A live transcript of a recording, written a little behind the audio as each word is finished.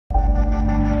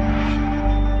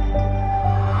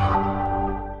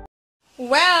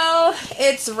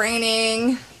it's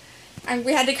raining. And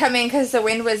we had to come in because the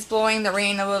wind was blowing the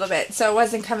rain a little bit, so it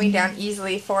wasn't coming down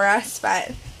easily for us.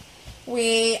 But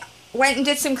we went and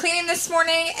did some cleaning this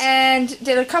morning and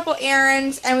did a couple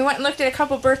errands, and we went and looked at a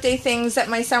couple birthday things that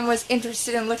my son was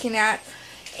interested in looking at,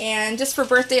 and just for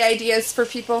birthday ideas for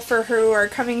people for who are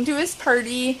coming to his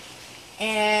party.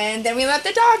 And then we let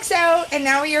the dogs out, and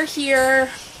now we are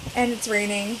here, and it's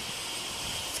raining.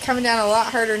 It's coming down a lot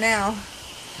harder now.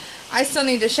 I still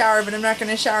need to shower, but I'm not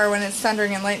going to shower when it's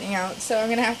thundering and lightning out, so I'm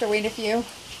going to have to wait a few.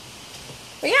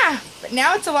 But yeah, but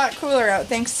now it's a lot cooler out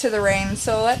thanks to the rain,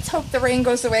 so let's hope the rain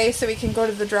goes away so we can go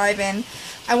to the drive-in.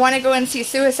 I want to go and see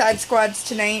Suicide Squads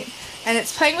tonight, and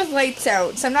it's playing with lights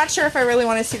out, so I'm not sure if I really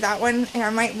want to see that one, and I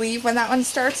might leave when that one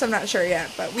starts. I'm not sure yet,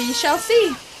 but we shall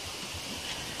see.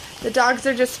 The dogs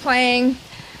are just playing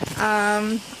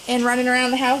and running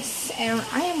around the house, and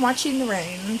I am watching the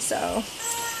rain, so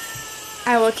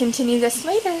I will continue this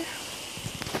later.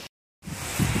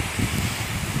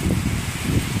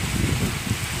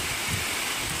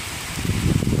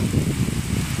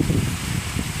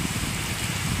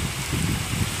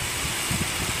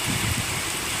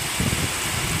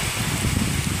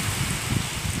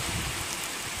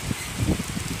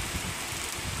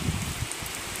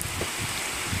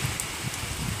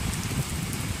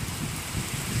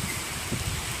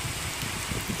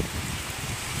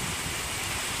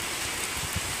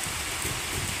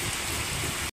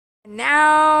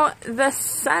 Now the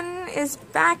sun is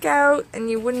back out and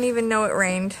you wouldn't even know it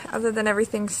rained, other than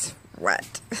everything's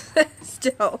wet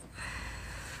still.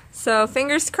 So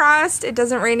fingers crossed it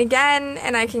doesn't rain again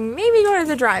and I can maybe go to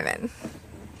the drive-in.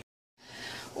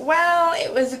 Well,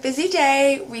 it was a busy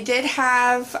day. We did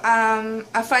have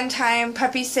a fun time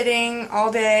puppy sitting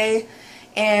all day,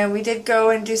 and we did go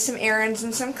and do some errands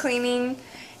and some cleaning.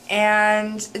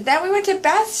 And then we went to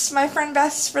Beth's, my friend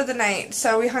Beth's, for the night.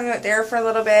 So we hung out there for a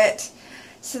little bit.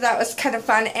 So that was kind of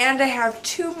fun. And I have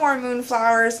 2 more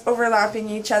moonflowers overlapping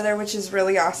each other, which is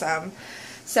really awesome.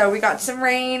 So we got some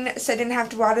rain, so I didn't have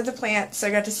to water the plants, so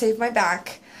I got to save my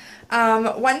back.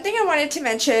 One thing I wanted to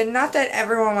mention, not that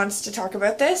everyone wants to talk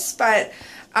about this, but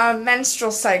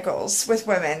menstrual cycles with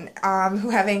women who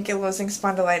have ankylosing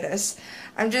spondylitis.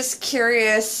 I'm just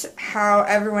curious how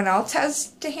everyone else has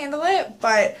to handle it,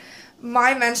 but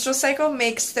my menstrual cycle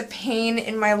makes the pain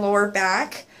in my lower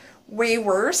back way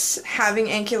worse having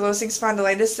ankylosing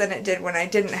spondylitis than it did when I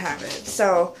didn't have it.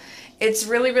 So it's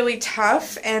really, really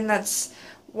tough, and that's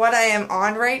what I am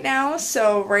on right now.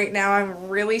 So right now I'm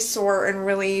really sore and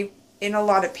really in a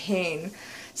lot of pain.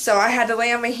 So I had to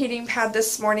lay on my heating pad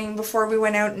this morning before we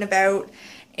went out and about,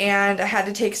 and I had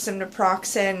to take some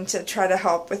naproxen to try to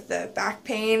help with the back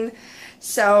pain.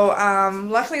 So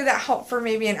luckily that helped for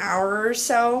maybe an hour or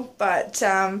so, but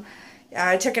yeah,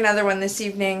 I took another one this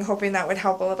evening hoping that would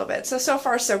help a little bit. So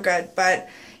far so good, but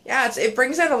yeah, it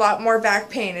brings out a lot more back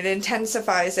pain. It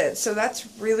intensifies it, so that's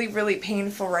really, really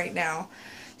painful right now.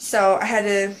 So I had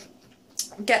to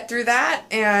get through that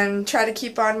and try to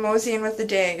keep on moseying with the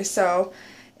day. So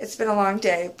it's been a long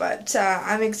day, but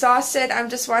I'm exhausted. I'm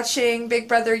just watching Big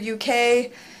Brother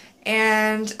UK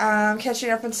and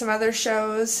catching up on some other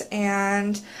shows,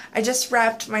 and I just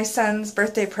wrapped my son's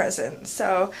birthday present.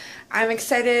 So I'm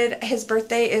excited. His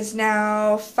birthday is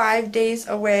now 5 days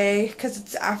away because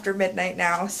it's after midnight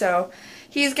now. So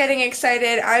he's getting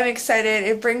excited. I'm excited.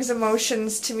 It brings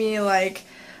emotions to me like,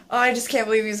 oh, I just can't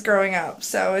believe he's growing up.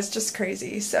 So it's just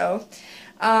crazy. So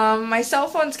my cell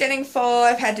phone's getting full.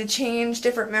 I've had to change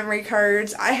different memory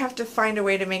cards. I have to find a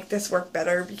way to make this work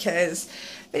better because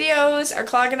videos are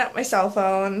clogging up my cell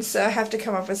phone, so I have to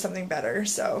come up with something better.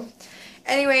 So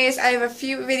anyways, I have a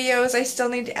few videos I still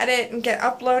need to edit and get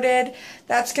uploaded.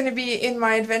 That's going to be in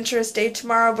my adventurous day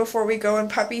tomorrow before we go and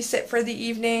puppy sit for the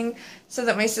evening so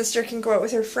that my sister can go out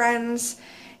with her friends.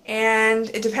 And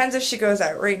it depends if she goes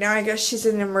out. Right now I guess she's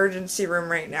in an emergency room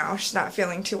right now. She's not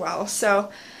feeling too well. So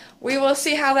we will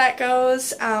see how that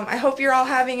goes. I hope you're all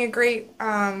having a great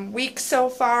week so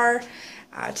far.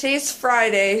 Today's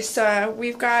Friday, so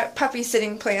we've got puppy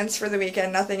sitting plans for the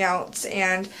weekend, nothing else.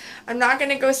 And I'm not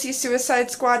going to go see Suicide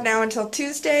Squad now until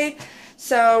Tuesday,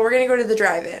 so we're going to go to the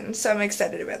drive-in. So I'm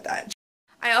excited about that.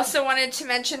 I also wanted to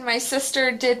mention my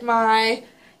sister did my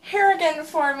hair again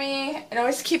for me. It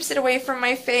always keeps it away from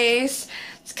my face.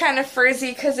 It's kind of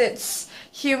frizzy because it's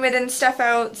humid and stuff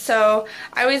out, so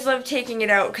I always love taking it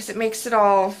out because it makes it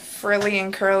all frilly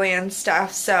and curly and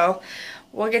stuff. So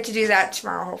we'll get to do that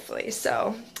tomorrow hopefully.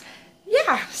 So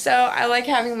yeah, so I like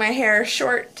having my hair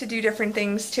short to do different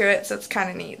things to it, so it's kind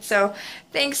of neat. So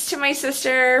thanks to my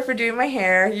sister for doing my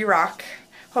hair. You rock.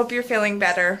 Hope you're feeling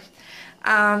better.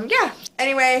 Yeah,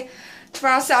 anyway,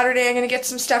 Tomorrow, Saturday, I'm going to get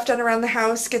some stuff done around the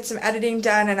house, get some editing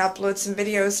done, and upload some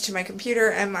videos to my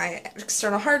computer and my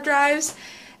external hard drives.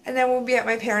 And then we'll be at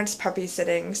my parents' puppy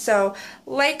sitting. So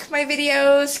like my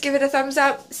videos, give it a thumbs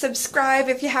up, subscribe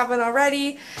if you haven't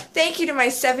already. Thank you to my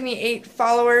 78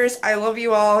 followers. I love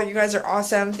you all. You guys are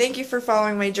awesome. Thank you for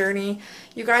following my journey.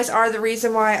 You guys are the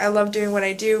reason why I love doing what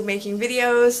I do, making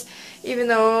videos. Even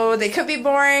though they could be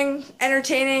boring,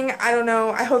 entertaining, I don't know.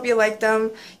 I hope you like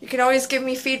them. You can always give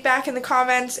me feedback in the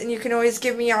comments, and you can always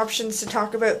give me options to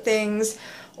talk about things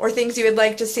or things you would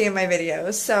like to see in my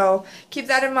videos. So keep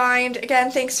that in mind. Again,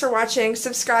 thanks for watching.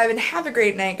 Subscribe and have a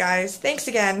great night, guys. Thanks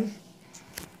again.